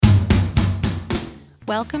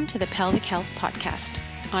Welcome to the Pelvic Health Podcast.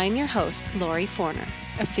 I'm your host, Lori Forner,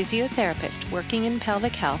 a physiotherapist working in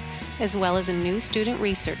pelvic health, as well as a new student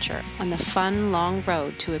researcher on the fun, long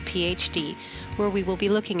road to a PhD, where we will be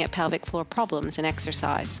looking at pelvic floor problems and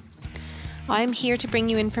exercise. I'm here to bring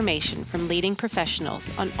you information from leading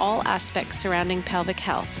professionals on all aspects surrounding pelvic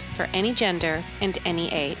health for any gender and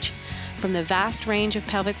any age, from the vast range of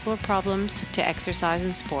pelvic floor problems to exercise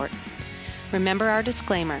and sport. Remember our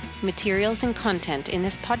disclaimer, materials and content in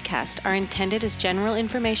this podcast are intended as general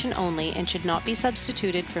information only and should not be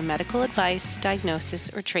substituted for medical advice,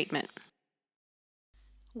 diagnosis, or treatment.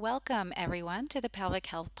 Welcome, everyone, to the Pelvic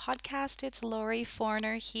Health Podcast. It's Lori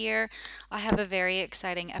Forner here. I have a very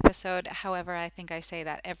exciting episode. However, I think I say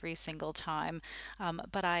that every single time.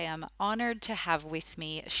 But I am honored to have with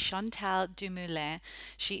me Chantale Dumoulin.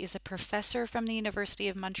 She is a professor from the University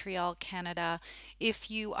of Montreal, Canada. If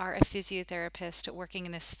you are a physiotherapist working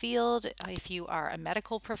in this field, if you are a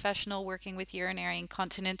medical professional working with urinary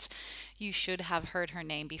incontinence, you should have heard her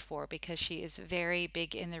name before because she is very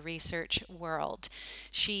big in the research world.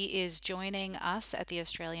 She is joining us at the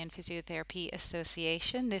Australian Physiotherapy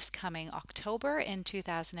Association this coming October in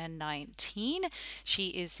 2019. She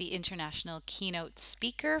is the international keynote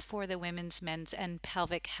speaker for the Women's, Men's, and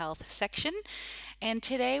Pelvic Health section. And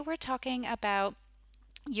today we're talking about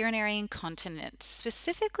urinary incontinence,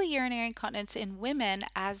 specifically urinary incontinence in women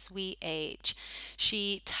as we age.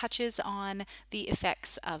 She touches on the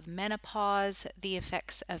effects of menopause, the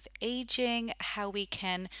effects of aging, how we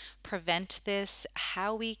can prevent this,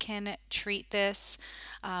 how we can treat this,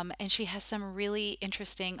 and she has some really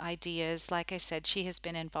interesting ideas. Like I said, she has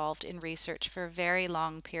been involved in research for a very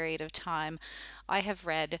long period of time. I have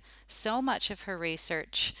read so much of her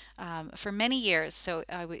research for many years, so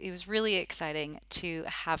it was really exciting to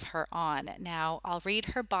have her on. Now, I'll read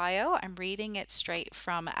her bio. I'm reading it straight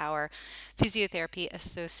from our Physiotherapy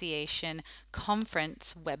Association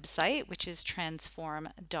conference website, which is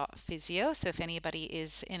transform.physio. So if anybody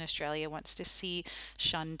is in Australia wants to see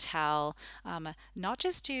Chantale, not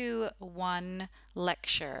just do one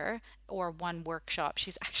lecture or one workshop,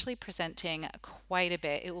 she's actually presenting quite a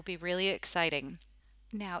bit. It will be really exciting.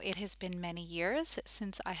 Now, it has been many years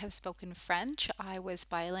since I have spoken French. I was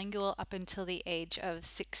bilingual up until the age of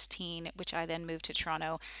 16, which I then moved to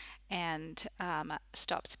Toronto and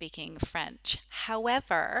stopped speaking French.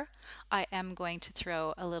 However, I am going to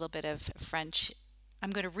throw a little bit of French.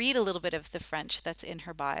 I'm going to read a little bit of the French that's in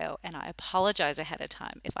her bio, and I apologize ahead of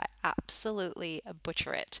time if I absolutely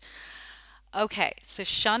butcher it. Okay, so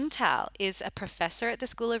Chantale is a professor at the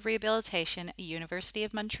School of Rehabilitation, University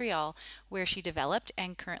of Montreal, where she developed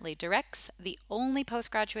and currently directs the only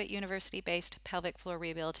postgraduate university-based pelvic floor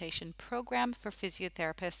rehabilitation program for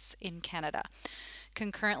physiotherapists in Canada.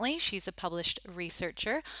 Concurrently, she's a published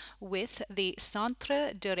researcher with the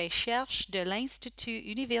Centre de Recherche de l'Institut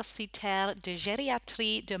Universitaire de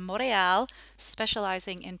Gériatrie de Montréal,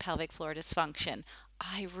 specializing in pelvic floor dysfunction.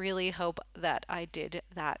 I really hope that I did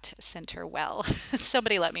that center well.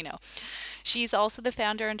 Somebody let me know. She's also the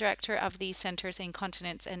founder and director of the Center's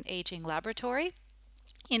Incontinence and Aging Laboratory,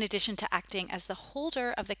 in addition to acting as the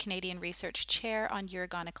holder of the Canadian Research Chair on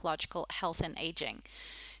Urogynecological Health and Aging.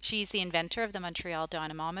 She's the inventor of the Montreal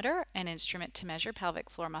Dynamometer, an instrument to measure pelvic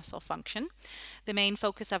floor muscle function. The main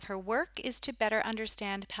focus of her work is to better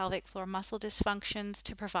understand pelvic floor muscle dysfunctions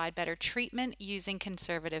to provide better treatment using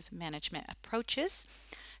conservative management approaches.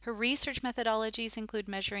 Her research methodologies include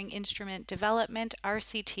measuring instrument development,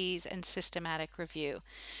 RCTs, and systematic review.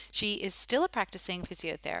 She is still a practicing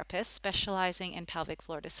physiotherapist specializing in pelvic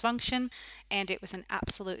floor dysfunction, and it was an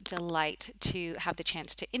absolute delight to have the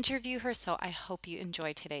chance to interview her, so I hope you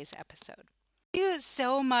enjoy today's episode. Thank you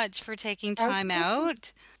so much for taking time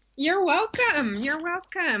out. You're welcome. You're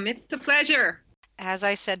welcome. It's a pleasure. As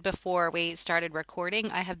I said before we started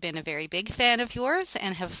recording, I have been a very big fan of yours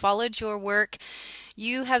and have followed your work.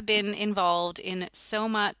 You have been involved in so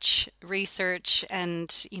much research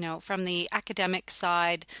and, from the academic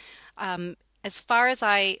side, as far as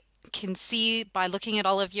I can see by looking at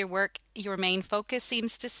all of your work, your main focus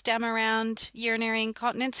seems to stem around urinary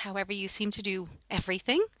incontinence. However, you seem to do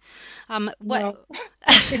everything. What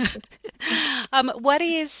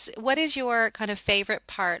is your kind of favorite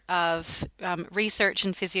part of research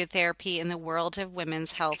and physiotherapy in the world of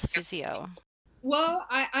women's health physio? Well,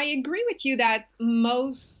 I agree with you that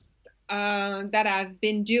most that I've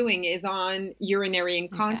been doing is on urinary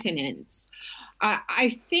incontinence. Okay.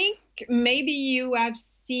 I think maybe you have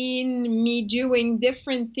seen me doing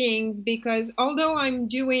different things because although I'm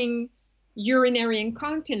doing urinary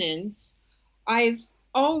incontinence, I've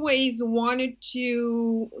always wanted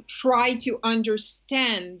to try to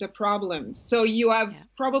understand the problem. So you have Yeah.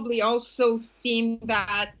 probably also seen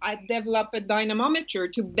that I developed a dynamometer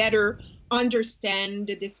to better understand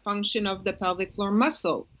the dysfunction of the pelvic floor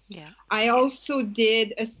muscle. Yeah. I also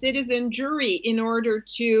did a citizen jury in order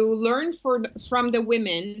to learn from the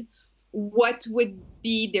women what would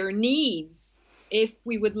be their needs if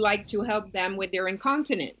we would like to help them with their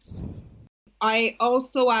incontinence. I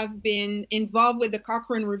also have been involved with the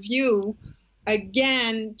Cochrane Review,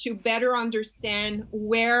 again, to better understand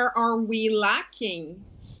where are we lacking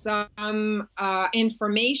some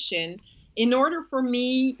information in order for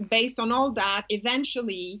me, based on all that,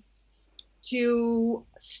 eventually to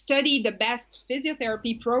study the best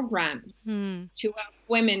physiotherapy programs Hmm. to help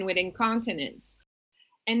women with incontinence.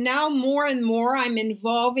 And now more and more I'm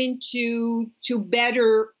involved to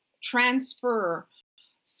better transfer.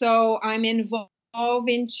 So I'm involved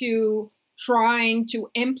into trying to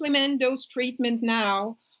implement those treatments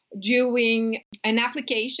now, doing an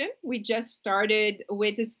application. We just started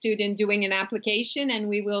with a student doing an application, and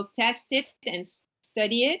we will test it and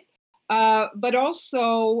study it. But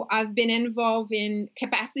also, I've been involved in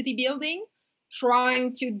capacity building,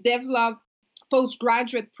 trying to develop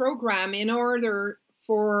postgraduate program in order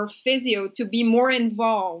for physio to be more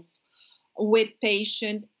involved with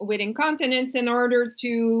patient with incontinence in order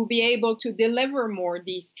to be able to deliver more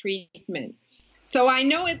these treatment. So I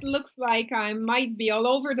know it looks like I might be all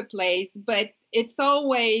over the place, but it's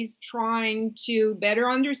always trying to better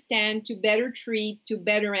understand, to better treat, to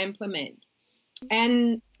better implement.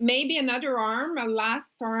 And maybe another arm, a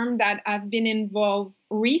last arm that I've been involved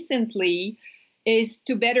recently is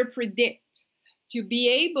to better predict, to be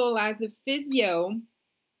able as a physio,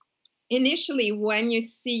 initially when you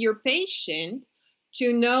see your patient,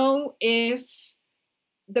 to know if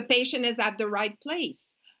the patient is at the right place.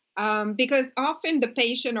 Because often the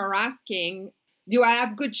patient are asking, do I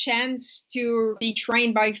have good chance to be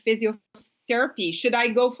trained by physiotherapy? Should I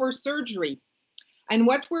go for surgery? And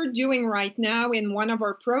what we're doing right now in one of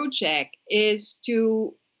our projects is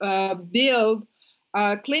to build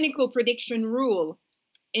a clinical prediction rule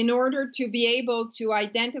in order to be able to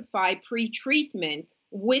identify pre-treatment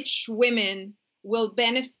which women will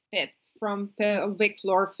benefit from pelvic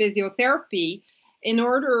floor physiotherapy in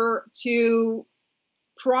order to,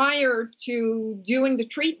 prior to doing the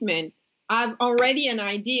treatment, I've already an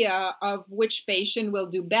idea of which patient will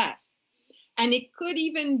do best. And it could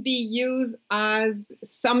even be used as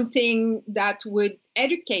something that would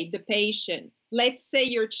educate the patient. Let's say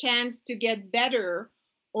your chance to get better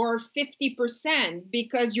or 50%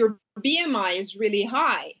 because your BMI is really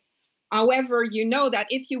high. However, you know that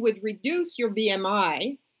if you would reduce your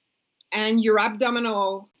BMI and your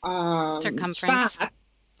abdominal Circumference. fat,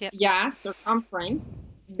 Yep. circumference,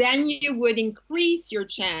 then you would increase your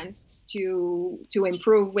chance to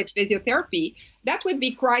improve with physiotherapy. That would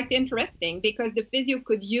be quite interesting because the physio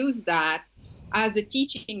could use that as a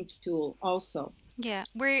teaching tool also. Yeah.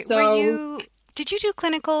 Were So you did you do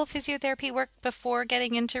clinical physiotherapy work before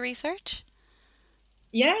getting into research?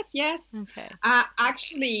 yes. Okay.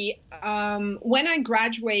 Actually, when I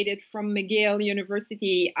graduated from McGill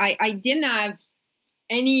University, I didn't have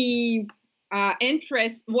any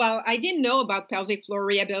interest. Well, I didn't know about pelvic floor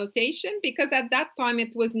rehabilitation because at that time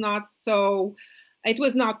it was not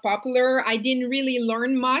popular. I didn't really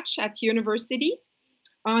learn much at university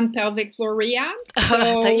on pelvic floor rehab. I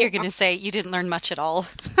thought you So were going to say you didn't learn much at all.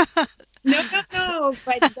 no,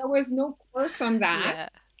 but there was no course on that.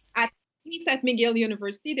 Yeah. At least at McGill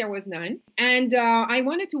University, there was none. And I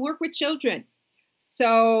wanted to work with children.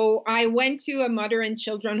 So I went to a mother and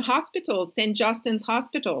children hospital, St. Justin's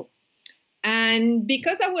Hospital. And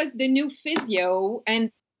because I was the new physio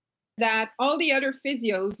and that all the other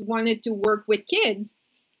physios wanted to work with kids,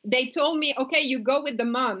 they told me, okay, you go with the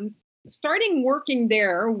moms. Starting working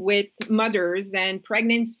there with mothers and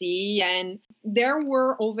pregnancy, and there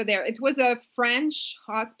were over there, it was a French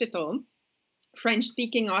hospital, French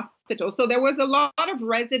speaking hospital. So there was a lot of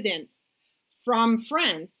residents from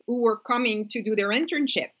France who were coming to do their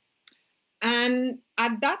internship. And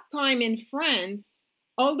at that time in France,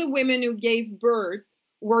 all the women who gave birth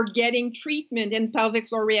were getting treatment in pelvic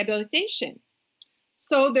floor rehabilitation.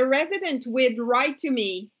 So the resident would write to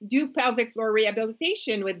me, do pelvic floor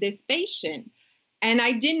rehabilitation with this patient. And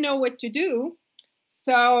I didn't know what to do.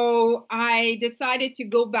 So I decided to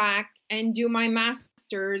go back and do my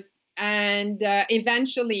master's and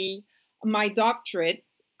eventually my doctorate.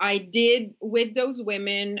 I did with those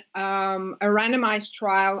women a randomized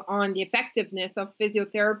trial on the effectiveness of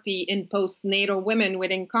physiotherapy in postnatal women with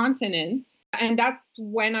incontinence. And that's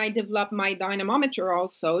when I developed my dynamometer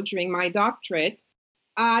also during my doctorate.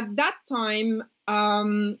 at that time,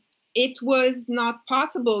 it was not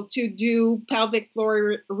possible to do pelvic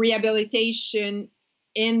floor rehabilitation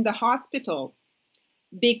in the hospital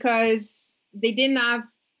because they didn't have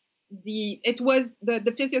the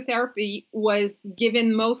physiotherapy was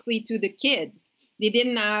given mostly to the kids. They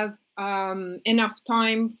didn't have enough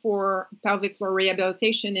time for pelvic floor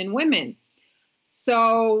rehabilitation in women.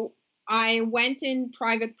 So I went in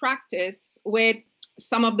private practice with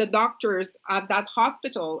some of the doctors at that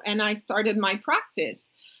hospital, and I started my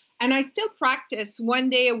practice. And I still practice 1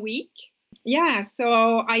 day a week. Yeah,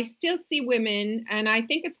 so I still see women, and I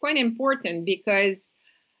think it's quite important because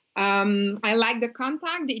I like the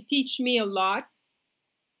contact. They teach me a lot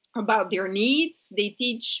about their needs. They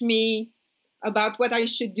teach me about what I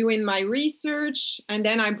should do in my research, and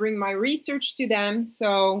then I bring my research to them.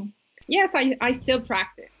 So, yes, I still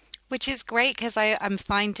practice. Which is great because I'm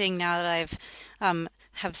finding now that I've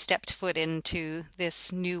have stepped foot into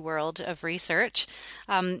this new world of research,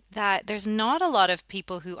 that there's not a lot of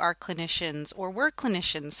people who are clinicians or were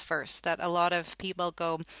clinicians first, that a lot of people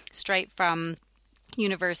go straight from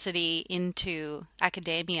university into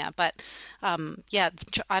academia. But yeah,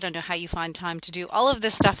 I don't know how you find time to do all of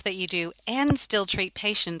the stuff that you do and still treat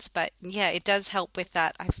patients. But yeah, it does help with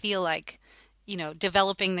that. I feel like,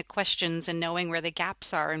 developing the questions and knowing where the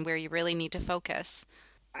gaps are and where you really need to focus.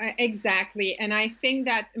 Exactly. And I think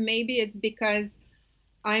that maybe it's because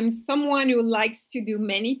I'm someone who likes to do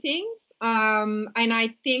many things. And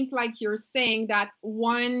I think, like you're saying, that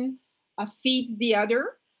one feeds the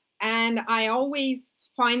other. And I always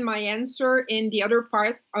find my answer in the other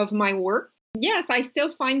part of my work. Yes, I still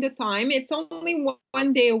find the time. It's only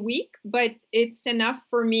 1 day a week, but it's enough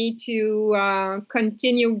for me to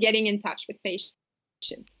continue getting in touch with patients.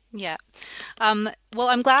 Yeah. Well,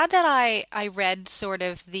 I'm glad that I read sort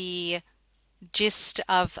of the gist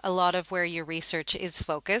of a lot of where your research is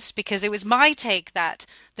focused, because it was my take that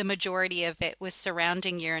the majority of it was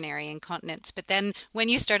surrounding urinary incontinence. But then when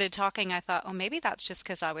you started talking, I thought, oh, maybe that's just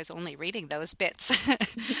because I was only reading those bits.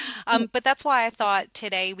 But that's why I thought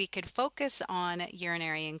today we could focus on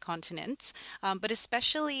urinary incontinence, but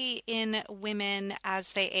especially in women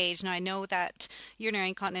as they age. Now, I know that urinary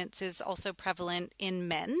incontinence is also prevalent in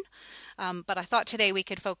men, but I thought today we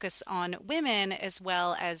could focus on women as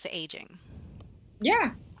well as aging.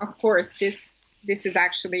 Yeah, of course. This is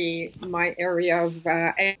actually my area of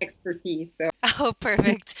expertise. So Oh,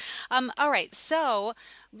 perfect. All right. So,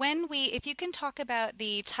 if you can talk about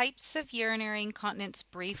the types of urinary incontinence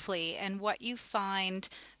briefly and what you find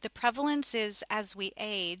the prevalence is as we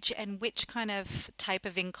age, and which kind of type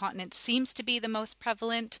of incontinence seems to be the most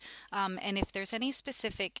prevalent, and if there's any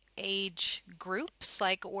specific age groups,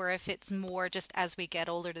 or if it's more just as we get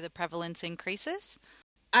older, the prevalence increases.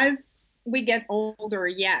 as we get older,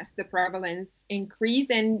 yes, the prevalence increase,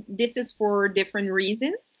 and this is for different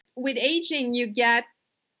reasons. With aging, you get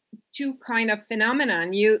two kind of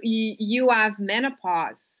phenomenon. You have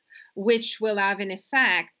menopause, which will have an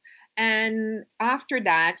effect, and after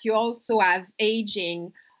that, you also have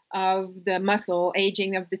aging of the muscle,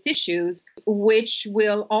 aging of the tissues, which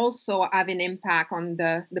will also have an impact on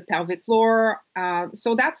the pelvic floor.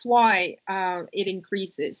 So that's why it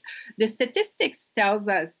increases. The statistics tells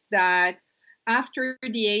us that after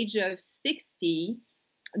the age of 60,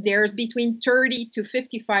 there's between 30 to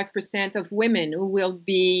 55% of women who will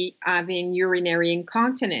be having urinary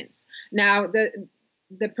incontinence. Now,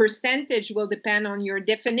 the percentage will depend on your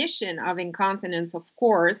definition of incontinence, of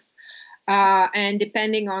course, and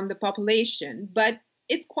depending on the population, but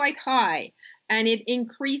it's quite high and it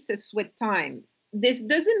increases with time. This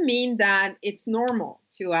doesn't mean that it's normal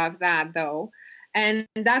to have that, though. And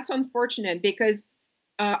that's unfortunate because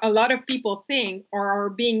a lot of people think or are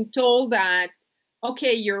being told that,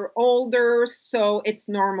 okay, you're older, so it's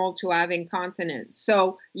normal to have incontinence.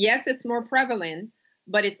 So, yes, it's more prevalent,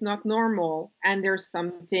 but it's not normal, and there's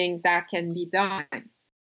something that can be done.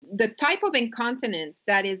 The type of incontinence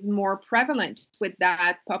that is more prevalent with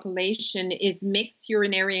that population is mixed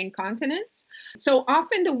urinary incontinence. So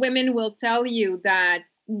often the women will tell you that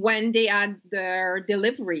when they had their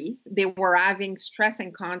delivery, they were having stress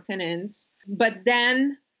incontinence, but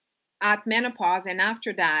then at menopause and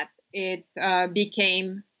after that, it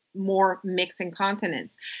became more mixed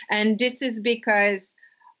incontinence. And this is because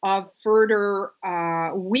of further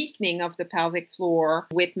weakening of the pelvic floor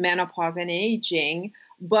with menopause and aging,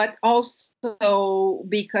 but also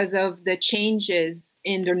because of the changes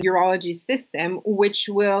in the neurology system, which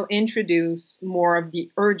will introduce more of the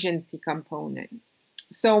urgency component.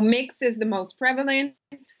 So mix is the most prevalent.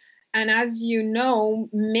 And as you know,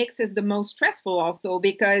 mix is the most stressful also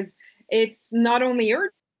because it's not only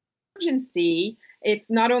urgency,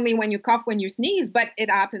 It's not only when you cough, when you sneeze, but it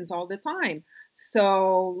happens all the time.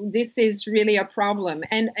 So this is really a problem.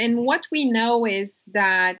 And what we know is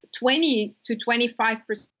that 20 to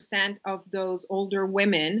 25% of those older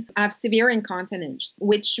women have severe incontinence,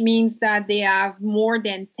 which means that they have more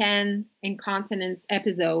than 10 incontinence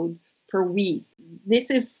episodes per week. This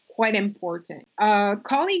is quite important. A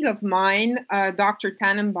colleague of mine, Dr.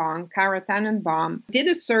 Kara Tannenbaum, did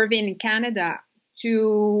a survey in Canada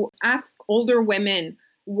to ask older women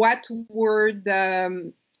what were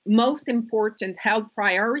the most important health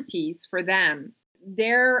priorities for them.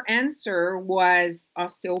 Their answer was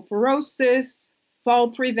osteoporosis, fall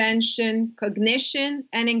prevention, cognition,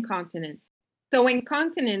 and incontinence. So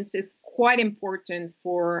incontinence is quite important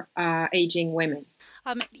for aging women.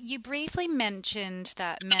 You briefly mentioned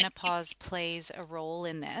that menopause plays a role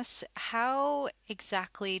in this. How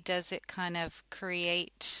exactly does it kind of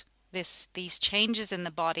create these changes in the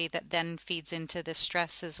body that then feeds into the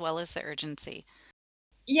stress as well as the urgency?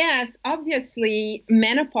 Yes, obviously,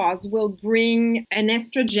 menopause will bring an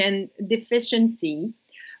estrogen deficiency,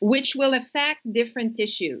 which will affect different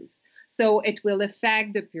tissues. So it will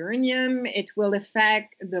affect the perineum, it will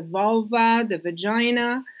affect the vulva, the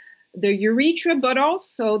vagina, the urethra, but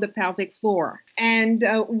also the pelvic floor. And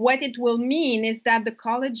what it will mean is that the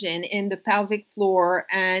collagen in the pelvic floor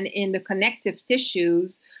and in the connective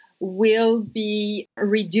tissues will be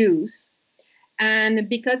reduced. And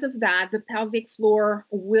because of that, the pelvic floor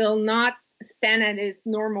will not stand at its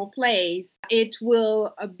normal place. It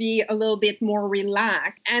will be a little bit more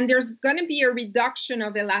relaxed. And there's going to be a reduction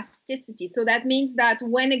of elasticity. So that means that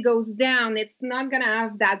when it goes down, it's not going to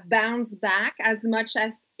have that bounce back as much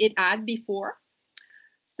as it had before.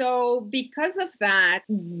 So because of that,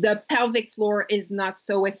 the pelvic floor is not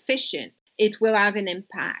so efficient. It will have an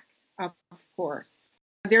impact, of course.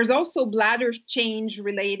 There's also bladder change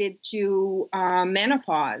related to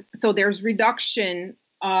menopause. So there's reduction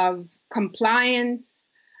of compliance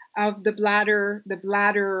of the bladder. The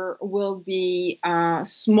bladder will be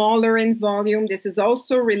smaller in volume. This is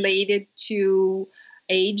also related to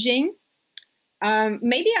aging.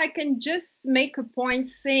 Maybe I can just make a point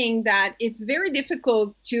saying that it's very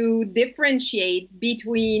difficult to differentiate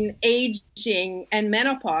between aging and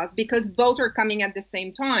menopause because both are coming at the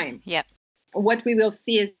same time. Yep. What we will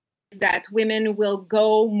see is that women will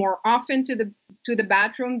go more often to the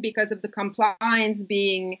bathroom because of the compliance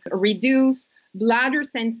being reduced. Bladder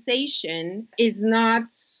sensation is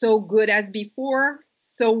not so good as before.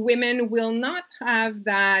 So women will not have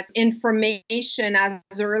that information as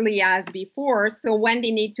early as before. So when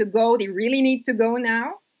they need to go, they really need to go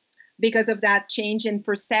now because of that change in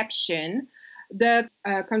perception. The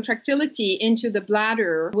contractility into the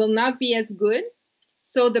bladder will not be as good.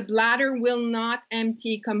 So the bladder will not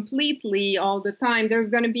empty completely all the time. There's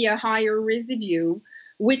going to be a higher residue,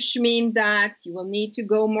 which means that you will need to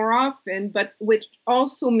go more often, but which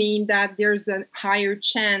also means that there's a higher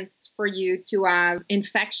chance for you to have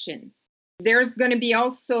infection. There's going to be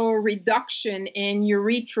also reduction in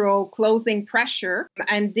urethral closing pressure.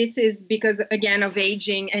 And this is because, again, of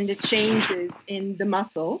aging and the changes in the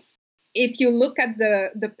muscle. If you look at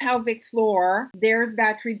the pelvic floor, there's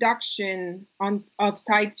that reduction of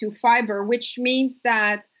type 2 fiber, which means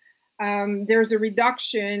that there's a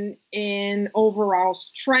reduction in overall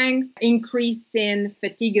strength, increase in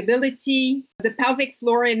fatigability. The pelvic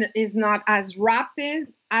floor is not as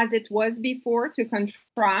rapid as it was before to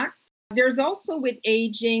contract. There's also with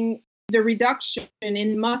aging the reduction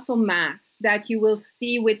in muscle mass that you will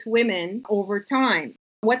see with women over time.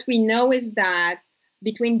 What we know is that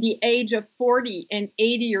between the age of 40 and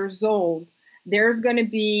 80 years old, there's going to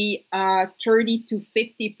be a 30 to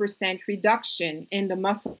 50% reduction in the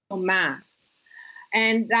muscle mass.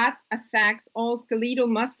 And that affects all skeletal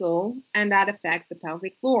muscle, and that affects the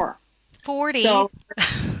pelvic floor. 40? So,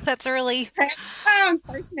 that's early.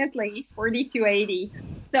 Unfortunately, 40 to 80.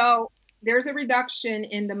 So there's a reduction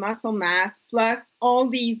in the muscle mass, plus all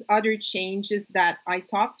these other changes that I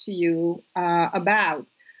talked to you about.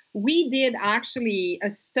 We did actually a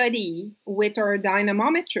study with our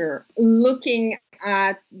dynamometer looking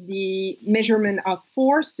at the measurement of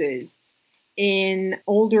forces in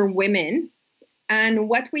older women. And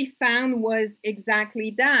what we found was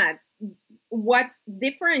exactly that. What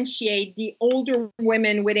differentiates the older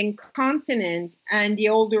women with incontinence and the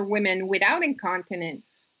older women without incontinence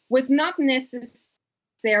was not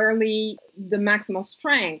necessarily the maximal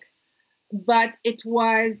strength, but it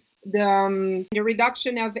was the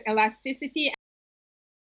reduction of elasticity.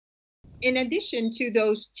 In addition to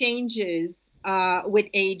those changes with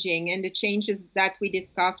aging and the changes that we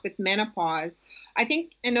discussed with menopause, I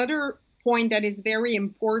think another point that is very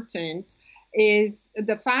important is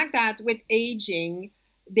the fact that with aging,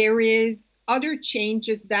 there is other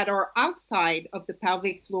changes that are outside of the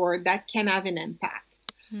pelvic floor that can have an impact.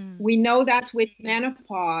 Hmm. We know that with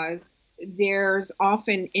menopause, there's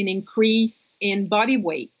often an increase in body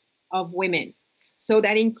weight of women. So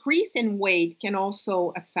that increase in weight can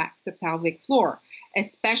also affect the pelvic floor,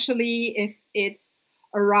 especially if it's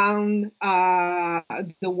around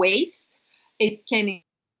the waist. It can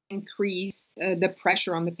increase the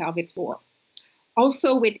pressure on the pelvic floor.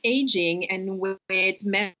 Also, with aging and with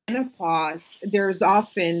menopause, there's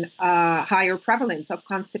often a higher prevalence of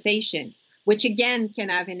constipation, which again can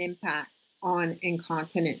have an impact on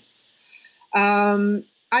incontinence.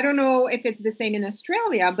 I don't know if it's the same in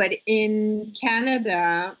Australia, but in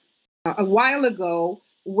Canada, a while ago,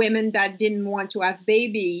 women that didn't want to have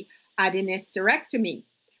baby had an hysterectomy.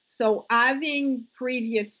 So having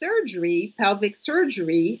previous surgery, pelvic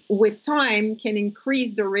surgery, with time can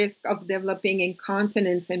increase the risk of developing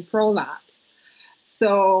incontinence and prolapse.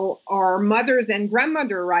 So our mothers and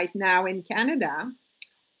grandmother right now in Canada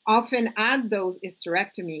often had those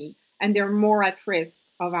hysterectomy, and they're more at risk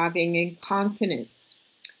of having incontinence.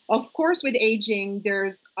 Of course, with aging,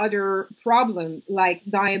 there's other problems like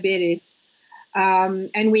diabetes.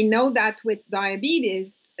 And we know that with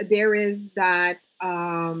diabetes, there is that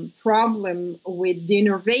problem with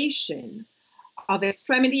denervation of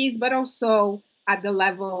extremities, but also at the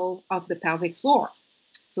level of the pelvic floor.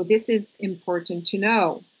 So this is important to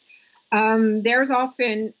know. There's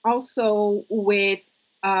often also with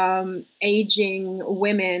aging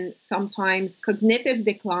women, sometimes cognitive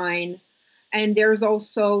decline, and there's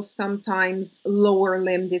also sometimes lower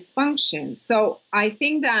limb dysfunction. So I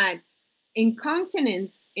think that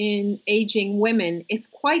incontinence in aging women is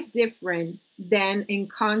quite different than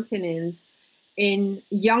incontinence in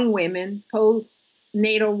young women,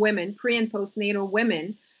 postnatal women, pre and postnatal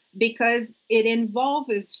women, because it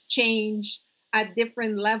involves change at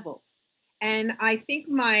different levels. And I think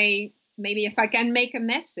maybe if I can make a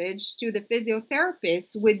message to the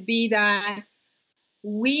physiotherapist would be that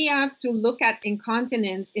we have to look at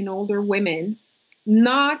incontinence in older women,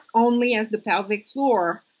 not only as the pelvic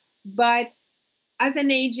floor, but as an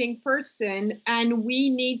aging person. And we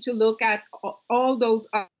need to look at all those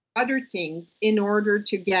other things in order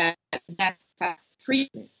to get that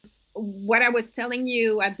treatment. What I was telling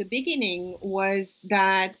you at the beginning was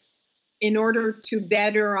that in order to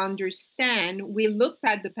better understand, we looked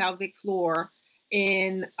at the pelvic floor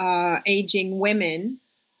in aging women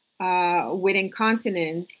with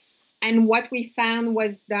incontinence. And what we found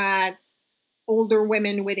was that older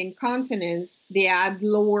women with incontinence, they had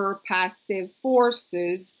lower passive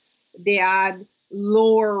forces, they had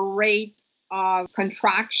lower rate of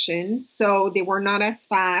contraction, so they were not as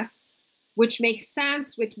fast, which makes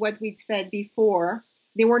sense with what we said before.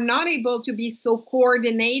 They were not able to be so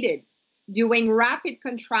coordinated. Doing rapid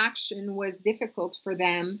contraction was difficult for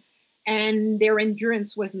them, and their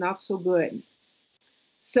endurance was not so good.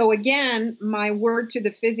 So again, my word to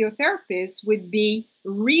the physiotherapist would be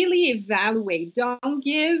really evaluate. Don't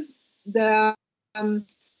give the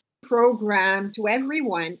program to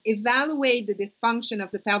everyone. Evaluate the dysfunction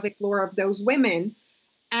of the pelvic floor of those women.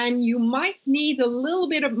 And you might need a little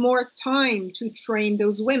bit of more time to train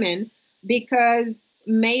those women because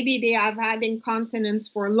maybe they have had incontinence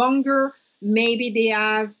for longer. Maybe they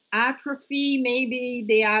have atrophy. Maybe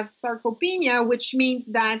they have sarcopenia, which means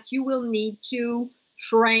that you will need to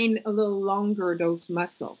train a little longer those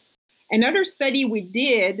muscles. Another study we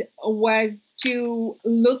did was to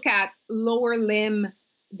look at lower limb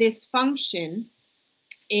dysfunction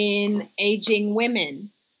in aging women.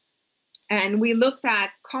 And we looked at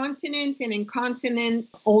continent and incontinent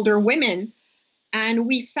older women. And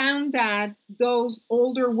we found that those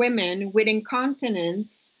older women with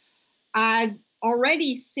incontinence had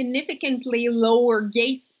already significantly lower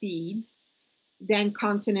gait speed than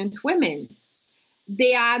continent women.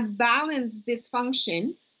 They had balance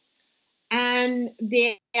dysfunction and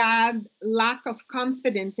they had lack of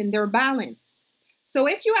confidence in their balance. So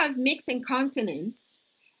if you have mixed incontinence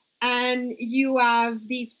and you have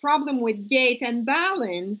these problem with gait and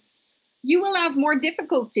balance, you will have more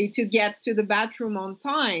difficulty to get to the bathroom on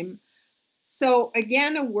time. So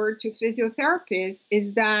again, a word to physiotherapists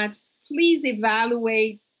is that please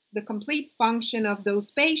evaluate the complete function of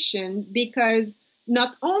those patients, because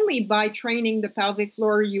not only by training the pelvic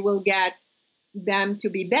floor you will get them to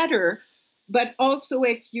be better, but also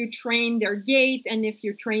if you train their gait and if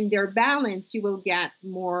you train their balance, you will get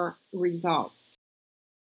more results.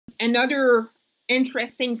 Another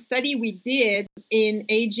interesting study we did in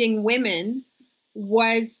aging women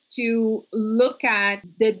was to look at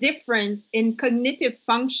the difference in cognitive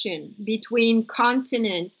function between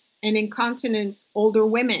continent and incontinent older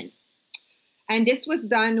women. And this was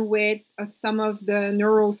done with some of the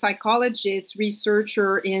neuropsychologists,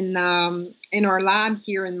 researcher in our lab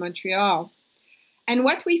here in Montreal. And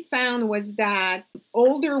what we found was that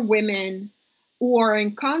older women who are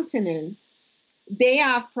incontinent, they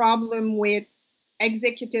have problem with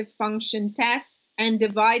executive function tests and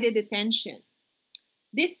divided attention.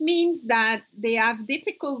 This means that they have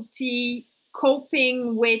difficulty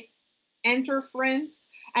coping with interference,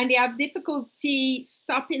 and they have difficulty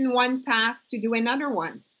stopping one task to do another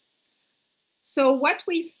one. So what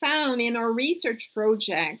we found in our research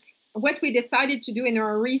project, what we decided to do in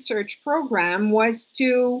our research program was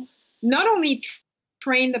to not only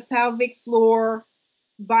train the pelvic floor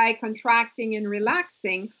by contracting and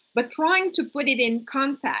relaxing, but trying to put it in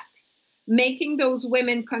context, making those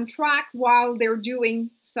women contract while they're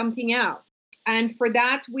doing something else. And for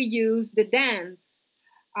that, we use the dance.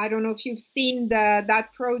 I don't know if you've seen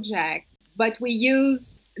that project, but we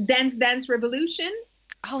use Dance Dance Revolution.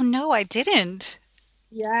 Oh no, I didn't.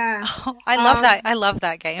 Yeah. Oh, I love that. I love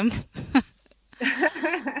that game.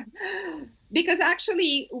 Because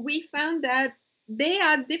actually, we found that they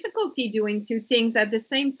had difficulty doing two things at the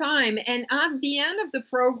same time. And at the end of the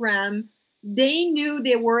program, they knew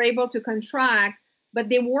they were able to contract, but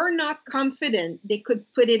they were not confident they could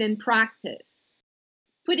put it in practice.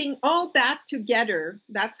 Putting all that together,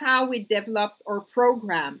 that's how we developed our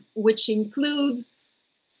program, which includes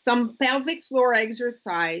some pelvic floor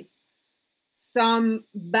exercise, some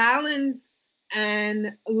balance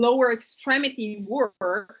and lower extremity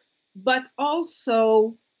work, but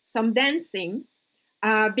also some dancing,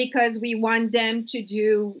 because we want them to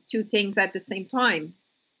do two things at the same time.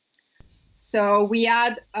 So we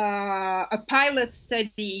had a pilot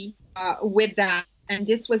study with that, and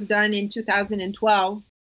this was done in 2012.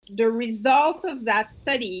 The result of that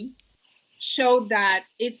study showed that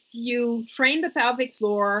if you train the pelvic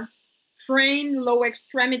floor, train low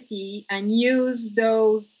extremity, and use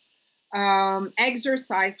those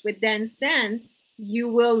exercise with dance, you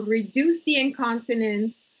will reduce the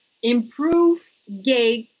incontinence, improve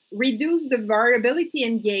gait, reduce the variability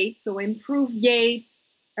in gait, so improve gait,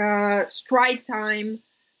 stride time,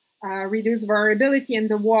 reduce variability in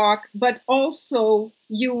the walk, but also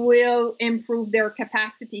you will improve their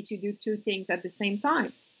capacity to do two things at the same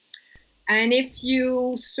time. And if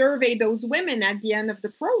you survey those women at the end of the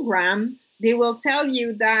program, they will tell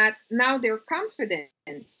you that now they're confident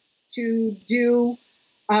to do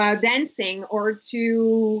dancing or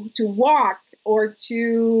to walk or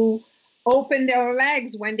to open their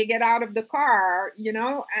legs when they get out of the car,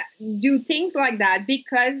 do things like that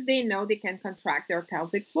because they know they can contract their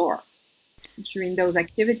pelvic floor during those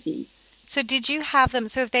activities. So did you have them,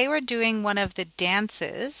 so if they were doing one of the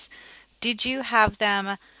dances, did you have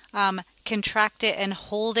them contract it and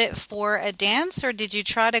hold it for a dance, or did you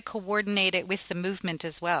try to coordinate it with the movement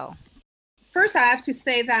as well? First, I have to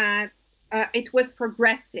say that it was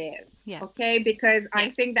progressive, Yeah. okay? Because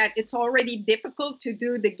I think that it's already difficult to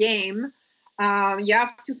do the game. You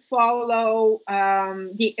have to follow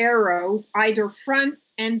the arrows, either front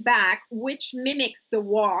and back, which mimics the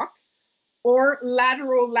walk, or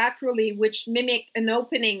laterally, which mimic an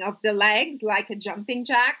opening of the legs, like a jumping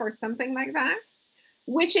jack or something like that,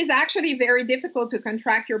 which is actually very difficult to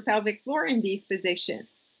contract your pelvic floor in these positions.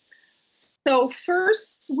 So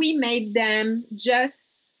first, we made them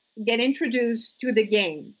just get introduced to the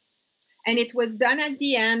game. And it was done at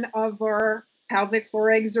the end of our pelvic floor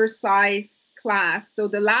exercise class. So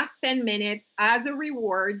the last 10 minutes, as a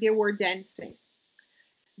reward, they were dancing.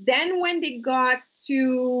 Then when they got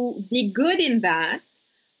to be good in that,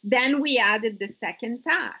 then we added the second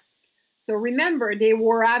task. So remember, they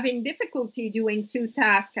were having difficulty doing two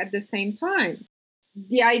tasks at the same time.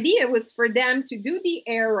 The idea was for them to do the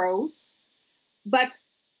arrows, but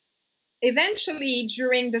eventually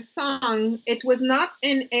during the song, it was not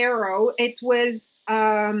an arrow, it was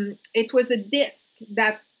a disc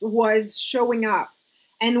that was showing up.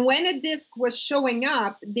 And when a disc was showing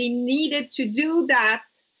up, they needed to do that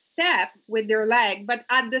step with their leg, but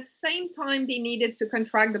at the same time, they needed to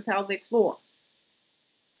contract the pelvic floor.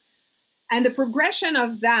 And the progression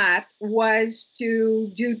of that was to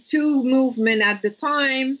do two movements at the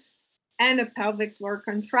time and a pelvic floor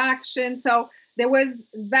contraction. So there was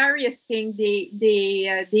various things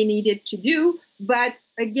they needed to do, but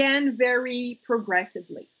again, very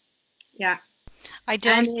progressively. Yeah. I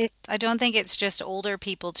don't think it's just older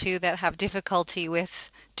people too that have difficulty with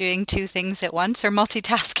doing two things at once or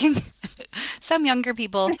multitasking. Some younger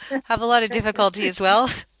people have a lot of difficulty as well.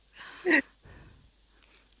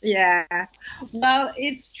 Yeah. Well,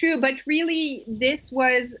 it's true, but really, this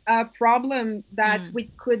was a problem that Mm, we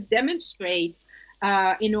could demonstrate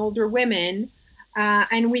in older women.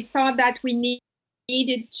 And we thought that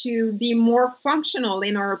needed to be more functional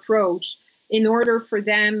in our approach in order for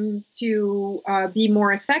them to be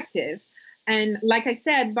more effective. And like I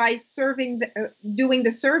said, by doing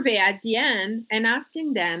the survey at the end and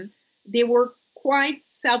asking them, they were quite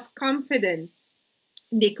self-confident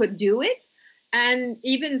they could do it. And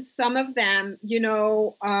even some of them,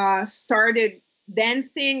 started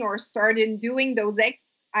dancing or started doing those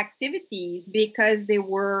activities because they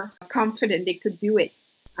were confident they could do it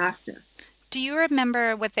after. do you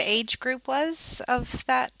remember what the age group was of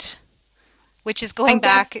that? Which is Oh, going that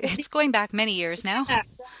back, study. it's going back many years now. Yeah,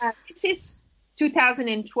 yeah. This is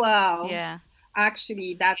 2012, Yeah.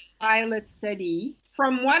 actually, that pilot study.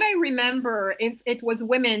 From what I remember, if it was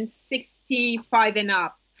women 65 and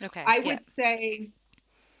up, Okay. I Yeah. would say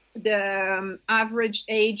the average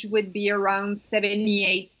age would be around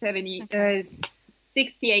 78, 70, Okay.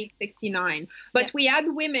 68, 69. Yeah. But we had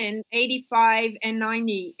women 85 and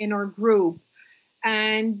 90 in our group,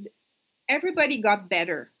 and everybody got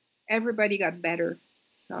better. Everybody got better.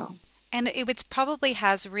 So, And it probably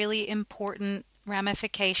has really important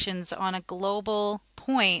ramifications on a global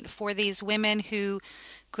point for these women who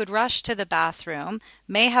could rush to the bathroom,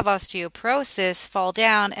 may have osteoporosis, fall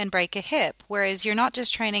down, and break a hip. Whereas you're not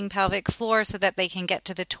just training pelvic floor so that they can get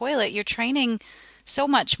to the toilet, you're training so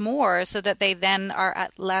much more so that they then are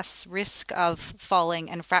at less risk of falling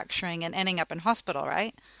and fracturing and ending up in hospital,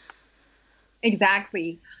 right?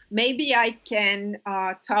 exactly. Maybe I can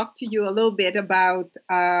talk to you a little bit about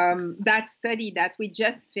that study that we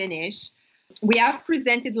just finished. We have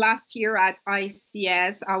presented last year at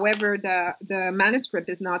ICS. However, the manuscript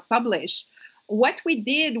is not published. What we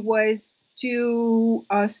did was to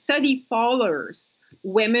study fallers,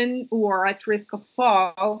 women who are at risk of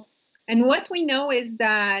fall. And what we know is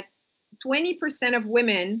that 20% of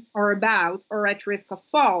women or about are at risk of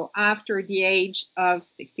fall after the age of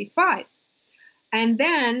 65. And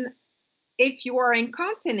then if you are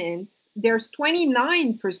incontinent, there's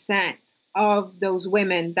 29% of those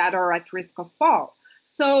women that are at risk of fall.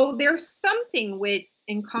 So there's something with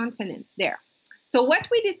incontinence there. So what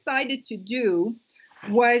we decided to do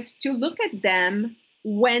was to look at them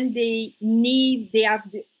when they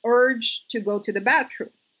have the urge to go to the bathroom.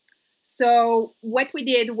 So what we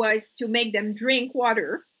did was to make them drink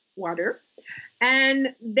water,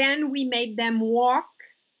 and then we made them walk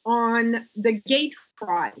on the gate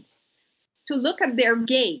ride to look at their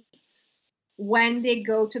gait when they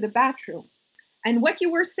go to the bathroom. And what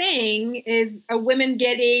you were saying is a woman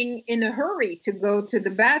getting in a hurry to go to the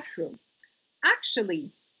bathroom.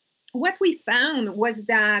 Actually, what we found was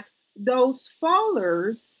that those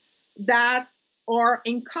fallers that are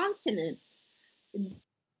incontinent,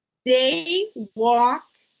 they walk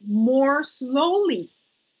more slowly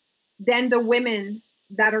than the women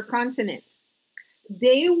that are continent.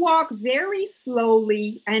 They walk very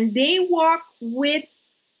slowly and they walk with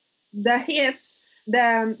the hips,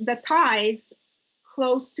 the thighs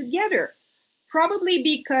close together, probably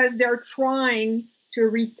because they're trying to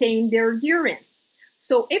retain their urine.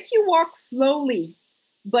 So if you walk slowly,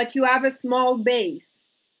 but you have a small base,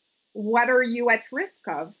 what are you at risk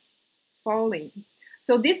of? Falling.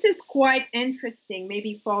 So this is quite interesting,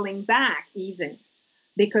 maybe falling back even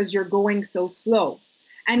because you're going so slow.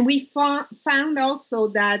 And we found also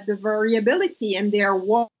that the variability in their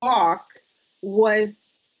walk was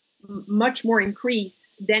much more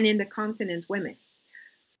increased than in the continent women.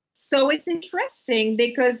 So it's interesting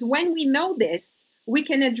because when we know this, we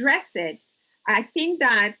can address it. I think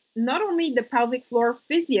that not only the pelvic floor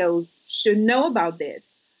physios should know about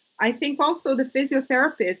this, I think also the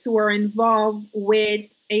physiotherapists who are involved with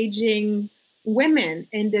aging women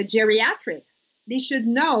in the geriatrics, they should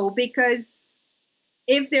know because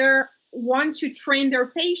if they want to train their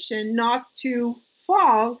patient not to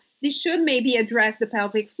fall, they should maybe address the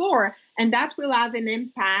pelvic floor, and that will have an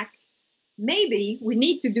impact. Maybe we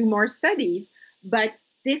need to do more studies, but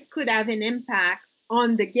this could have an impact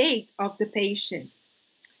on the gait of the patient.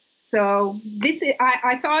 So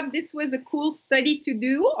I thought this was a cool study to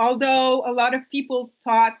do, although a lot of people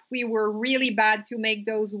thought we were really bad to make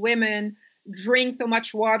those women drink so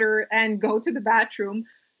much water and go to the bathroom.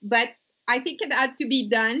 But I think it had to be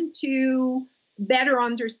done to better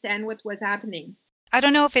understand what was happening. I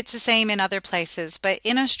don't know if it's the same in other places, but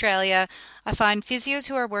in Australia, I find physios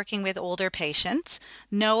who are working with older patients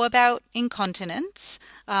know about incontinence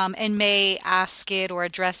and may ask it or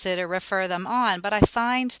address it or refer them on. But I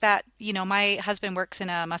find that, my husband works in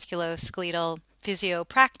a musculoskeletal physio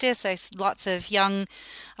practice. Lots of young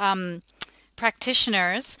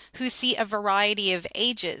practitioners who see a variety of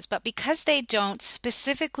ages, but because they don't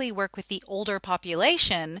specifically work with the older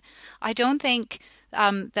population, I don't think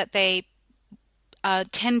that they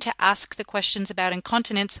tend to ask the questions about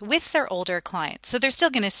incontinence with their older clients. So they're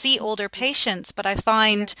still going to see older patients, but I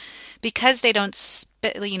find because they don't,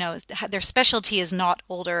 their specialty is not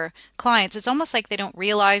older clients, it's almost like they don't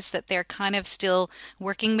realize that they're kind of still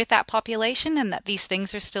working with that population and that these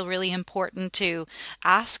things are still really important to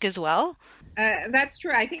ask as well. That's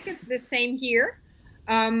true. I think it's the same here.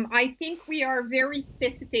 I think we are very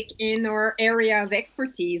specific in our area of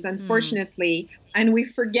expertise, unfortunately, and we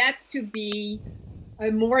forget to be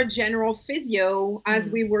a more general physio as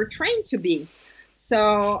we were trained to be.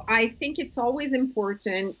 So I think it's always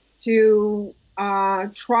important to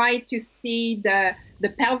try to see the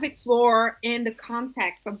pelvic floor in the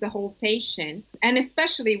context of the whole patient, and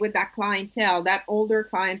especially with that clientele, that older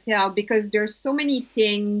clientele, because there's so many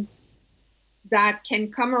things that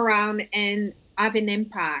can come around and have an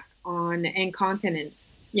impact on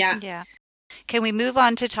incontinence. Yeah. Yeah. Can we move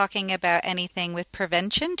on to talking about anything with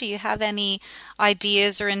prevention? Do you have any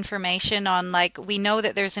ideas or information on, like, we know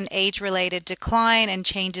that there's an age-related decline and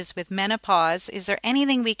changes with menopause. Is there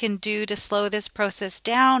anything we can do to slow this process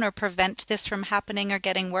down or prevent this from happening or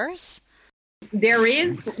getting worse? There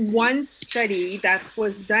is one study that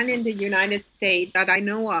was done in the United States that I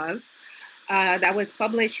know of that was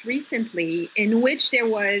published recently, in which there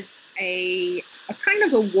was a kind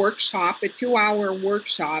of a workshop, a 2-hour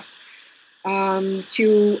workshop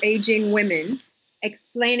to aging women,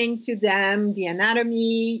 explaining to them the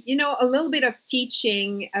anatomy, a little bit of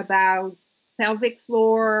teaching about pelvic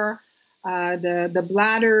floor, the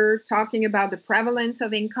bladder, talking about the prevalence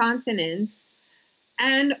of incontinence.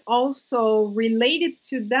 And also related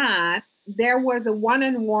to that, there was a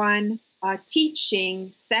one-on-one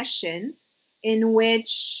teaching session in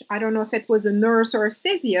which, I don't know if it was a nurse or a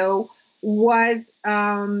physio, was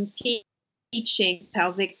teaching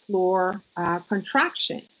pelvic floor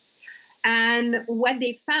contraction. And what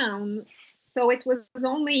they found, so it was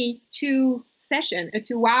only 2 sessions, a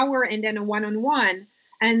 2-hour and then a one-on-one.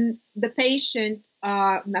 And the patient,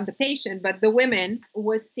 not the patient, but the women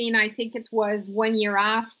was seen, I think it was 1 year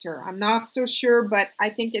after. I'm not so sure, but I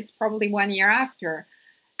think it's probably 1 year after.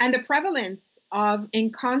 And the prevalence of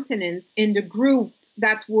incontinence in the group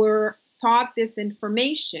that were taught this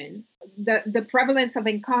information, the prevalence of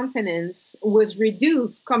incontinence was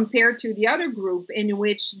reduced compared to the other group in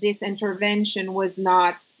which this intervention was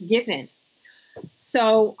not given.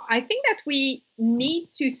 So I think that we need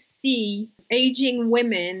to see aging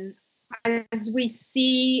women as we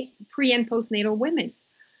see pre- and postnatal women.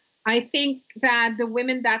 I think that the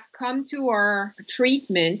women that come to our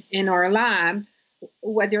treatment in our lab,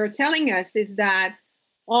 what they're telling us is that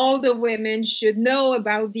all the women should know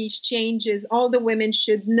about these changes. All the women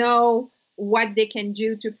should know what they can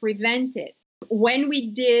do to prevent it. When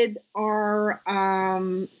we did our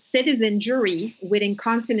citizen jury with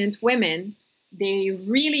incontinent women, they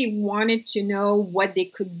really wanted to know what they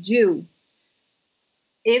could do.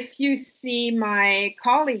 If you see my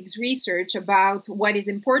colleagues' research about what is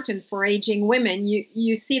important for aging women,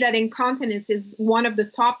 you see that incontinence is one of the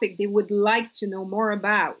topics they would like to know more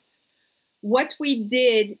about. What we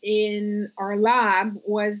did in our lab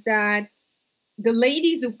was that the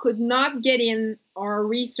ladies who could not get in our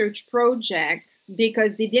research projects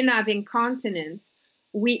because they didn't have incontinence,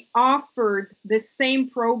 we offered the same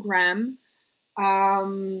program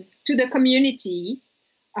to the community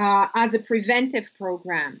as a preventive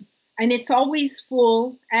program. And it's always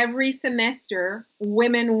full every semester.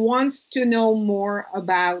 Women wants to know more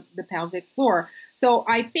about the pelvic floor. So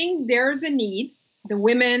I think there's a need. The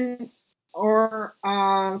women are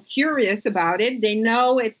curious about it. They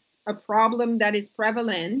know it's a problem that is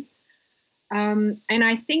prevalent. And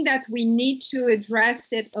I think that we need to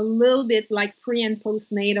address it a little bit like pre- and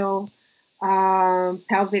postnatal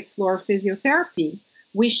pelvic floor physiotherapy.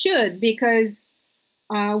 We should, because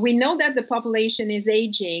we know that the population is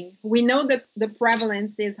aging. We know that the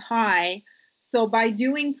prevalence is high. So by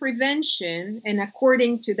doing prevention, and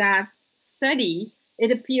according to that study,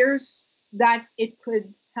 it appears that it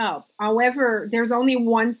could help. However, there's only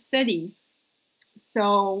one study.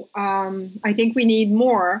 So I think we need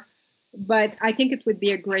more, but I think it would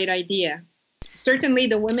be a great idea. Certainly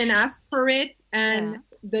the women ask for it, and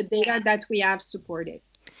the data that we have support it.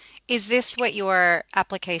 Is this what your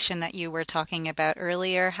application that you were talking about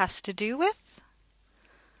earlier has to do with?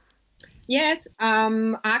 Yes,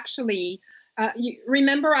 actually,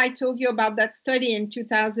 remember I told you about that study in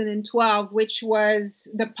 2012, which was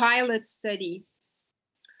the pilot study.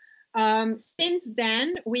 Since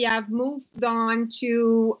then, we have moved on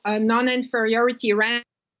to a non-inferiority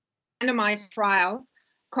randomized trial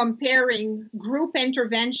comparing group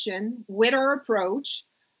intervention with our approach,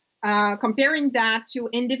 comparing that to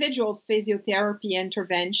individual physiotherapy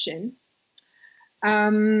intervention.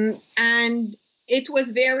 And it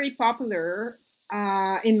was very popular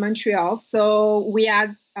in Montreal. So we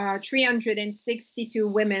had 362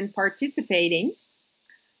 women participating.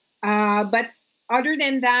 But other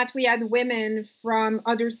than that, we had women from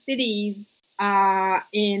other cities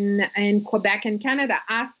in Quebec and Canada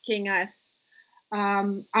asking us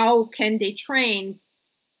how can they train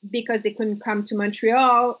because they couldn't come to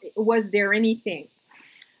Montreal. Was there anything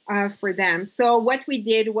for them? So what we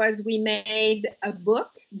did was we made a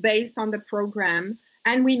book based on the program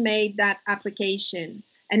and we made that application.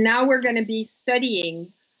 And now we're going to be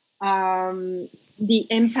studying the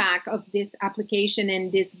impact of this application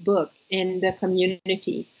and this book in the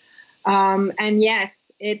community. And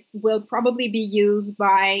yes, it will probably be used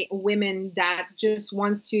by women that just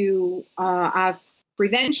want to have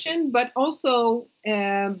prevention, but also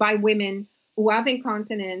by women who have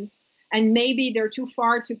incontinence and maybe they're too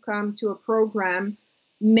far to come to a program.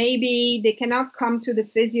 Maybe they cannot come to the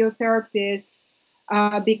physiotherapist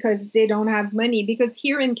because they don't have money. Because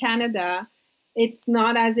here in Canada, it's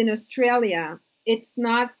not as in Australia. It's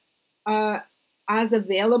not as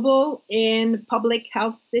available in public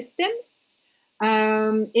health system.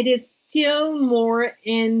 It is still more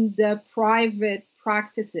in the private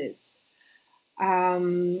practices,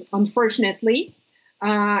 unfortunately.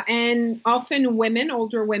 And often women,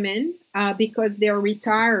 older women, because they're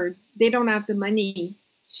retired, they don't have the money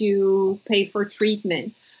to pay for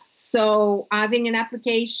treatment. So having an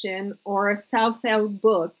application or a self-help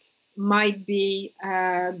book might be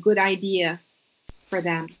a good idea for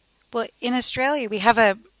them. Well, in Australia, we have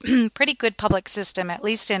a pretty good public system, at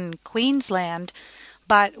least in Queensland,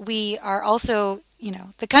 but we are also,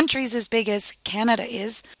 the country's as big as Canada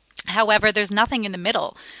is. However, there's nothing in the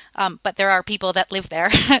middle, but there are people that live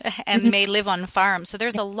there and may live on farms. So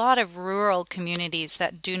there's a lot of rural communities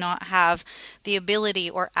that do not have the ability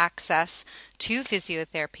or access to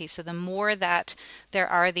physiotherapy. So the more that there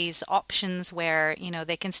are these options where,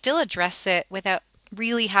 they can still address it without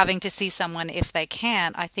really having to see someone if they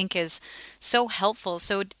can, I think is so helpful.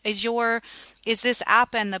 So is this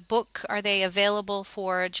app and the book, are they available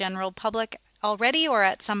for general public already or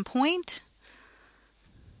at some point?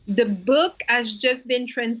 The book has just been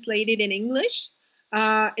translated in English.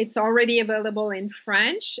 It's already available in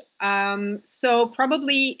French. So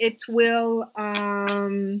probably it will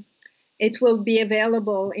be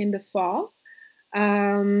available in the fall.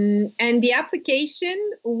 And the application,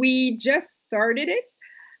 we just started it.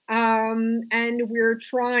 And we're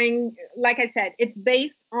trying, like I said, it's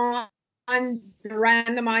based on the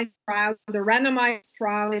randomized trial. The randomized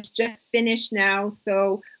trial is just finished now.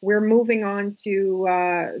 So we're moving on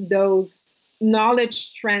to those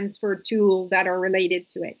knowledge transfer tools that are related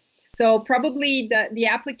to it. So probably the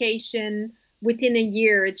application within a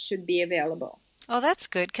year, it should be available. Oh, that's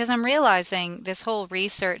good because I'm realizing this whole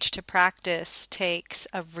research to practice takes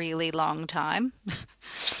a really long time.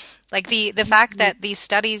 Like the fact that these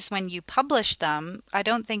studies, when you publish them, I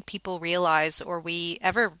don't think people realize or we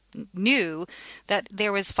ever knew that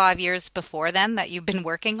there was 5 years before then that you've been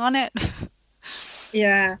working on it.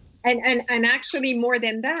 Yeah. And actually more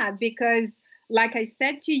than that, because like I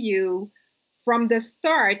said to you, from the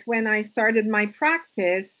start, when I started my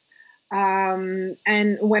practice, and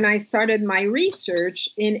when I started my research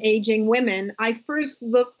in aging women, I first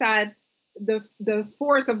looked at the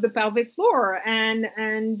force of the pelvic floor, and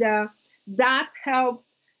that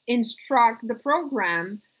helped instruct the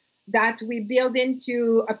program that we build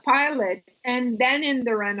into a pilot and then in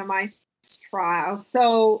the randomized trial.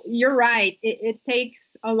 So you're right, it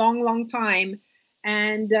takes a long time,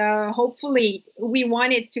 and hopefully we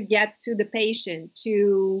want it to get to the patient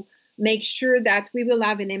to make sure that we will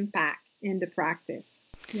have an impact in the practice.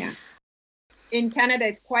 Yeah. In Canada,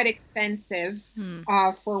 it's quite expensive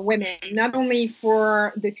for women, not only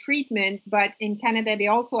for the treatment, but in Canada, they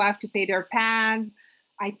also have to pay their pads.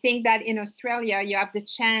 I think that in Australia, you have the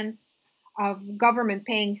chance of government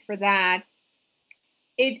paying for that.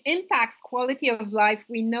 It impacts quality of life.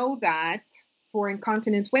 We know that for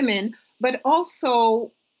incontinent women, but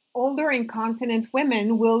also older incontinent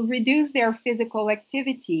women will reduce their physical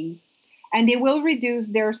activity and they will reduce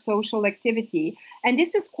their social activity. And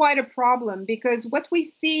this is quite a problem because what we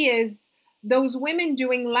see is those women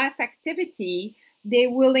doing less activity, they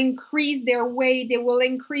will increase their weight, they will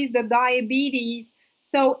increase the diabetes.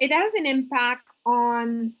 So it has an impact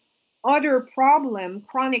on other problem,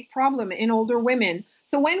 chronic problem in older women.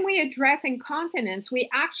 So when we address incontinence, we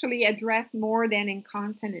actually address more than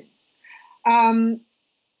incontinence. Um,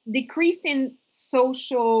 Decrease in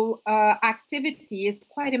social activity is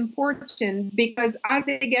quite important because as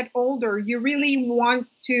they get older, you really want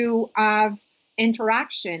to have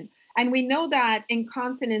interaction. And we know that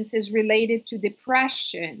incontinence is related to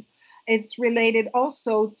depression. It's related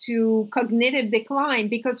also to cognitive decline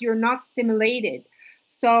because you're not stimulated.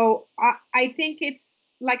 So I think it's,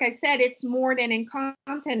 like I said, it's more than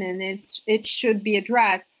incontinence. It should be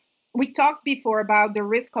addressed. We talked before about the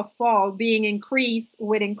risk of fall being increased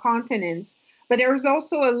with incontinence, but there is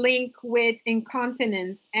also a link with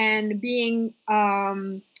incontinence and being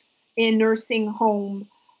in nursing home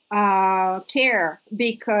care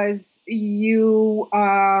because you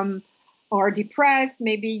are depressed,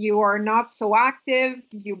 maybe you are not so active,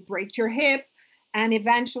 you break your hip, and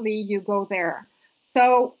eventually you go there.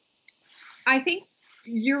 So I think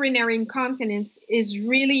urinary incontinence is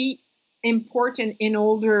really important in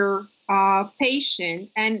older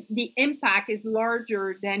patients, and the impact is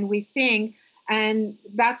larger than we think, and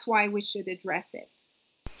that's why we should address it.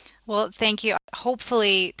 Well, thank you.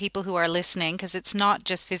 Hopefully, people who are listening, because it's not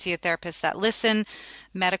just physiotherapists that listen,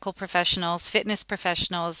 medical professionals, fitness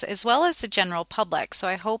professionals, as well as the general public. So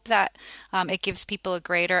I hope that it gives people a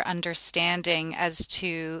greater understanding as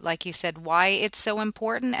to, like you said, why it's so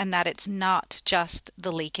important and that it's not just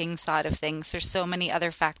the leaking side of things. There's so many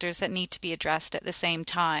other factors that need to be addressed at the same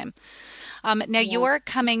time. Now, Yeah, you're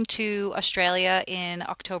coming to Australia in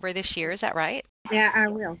October this year, is that right? yeah, I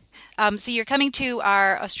will. So you're coming to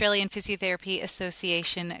our Australian Physiotherapy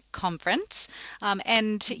Association conference,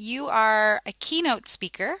 and you are a keynote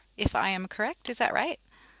speaker, if I am correct. Is that right?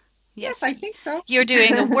 Yes, Yes. I think so. You're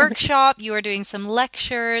doing a workshop, you are doing some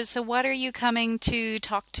lectures. So what are you coming to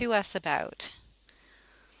talk to us about?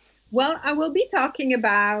 Well, I will be talking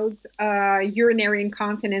about urinary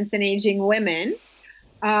incontinence in aging women.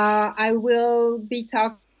 I will be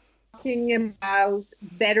talking about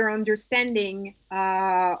better understanding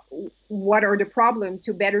what are the problems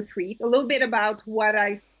to better treat, a little bit about what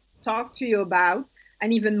I talked to you about,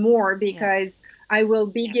 and even more Yeah. because I will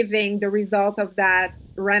be giving the result of that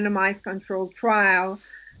randomized controlled trial.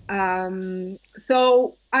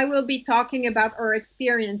 So I will be talking about our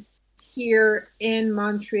experience here in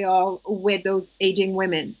Montreal with those aging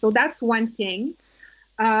women. So that's one thing.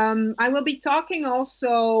 I will be talking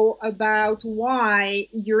also about why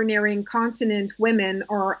urinary incontinent women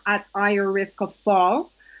are at higher risk of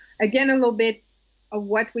fall. Again, a little bit of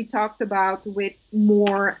what we talked about with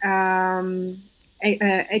more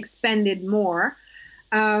expanded more.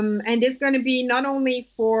 And it's going to be not only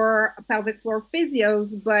for pelvic floor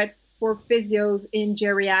physios, but for physios in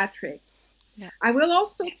geriatrics. Yeah. I will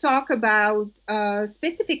also talk about a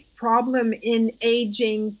specific problem in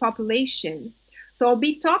aging population. So I'll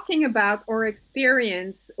be talking about our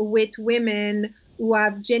experience with women who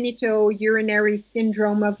have genitourinary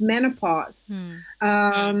syndrome of menopause.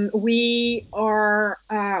 We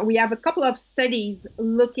have a couple of studies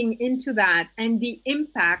looking into that and the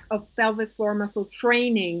impact of pelvic floor muscle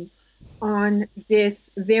training on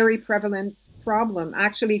this very prevalent problem.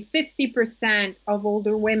 Actually, 50% of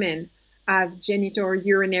older women have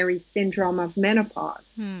genitourinary syndrome of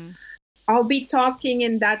menopause. I'll be talking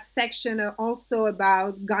in that section also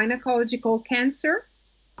about gynecological cancer.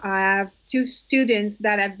 I have two students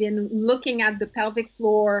that have been looking at the pelvic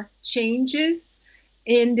floor changes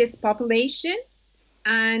in this population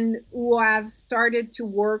and who have started to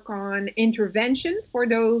work on intervention for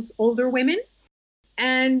those older women.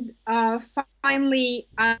 And finally,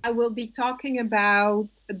 I will be talking about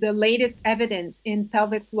the latest evidence in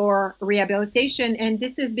pelvic floor rehabilitation. And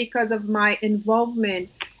this is because of my involvement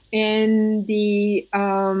in the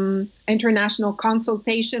International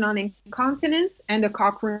Consultation on Incontinence and the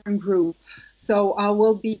Cochrane Group. So I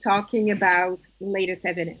will be talking about latest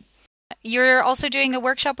evidence. You're also doing a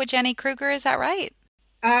workshop with Jenny Kruger, is that right?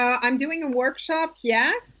 I'm doing a workshop,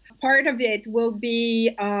 yes. Part of it will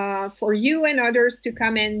be for you and others to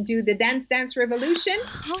come and do the Dance Revolution.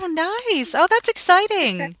 Oh, nice. Oh, that's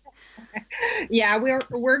exciting. Yeah,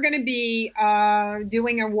 we're going to be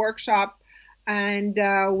doing a workshop, and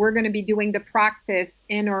we're going to be doing the practice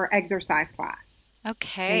in our exercise class.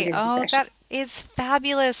 Okay. Oh, that is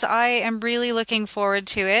fabulous. I am really looking forward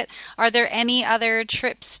to it. Are there any other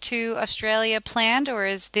trips to Australia planned, or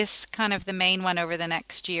is this kind of the main one over the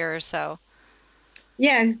next year or so?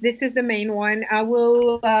 Yes, this is the main one. I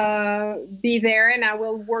will be there, and I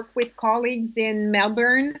will work with colleagues in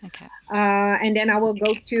Melbourne. Okay. And then I will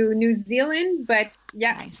go to New Zealand. But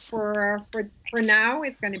yes, Nice. for now,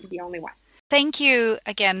 it's going to be the only one. Thank you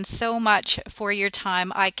again so much for your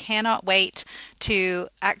time. I cannot wait to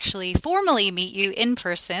actually formally meet you in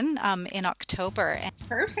person in October.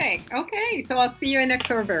 Perfect. Okay, so I'll see you in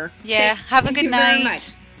October. Yeah, have a Thank good you very much.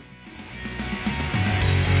 night.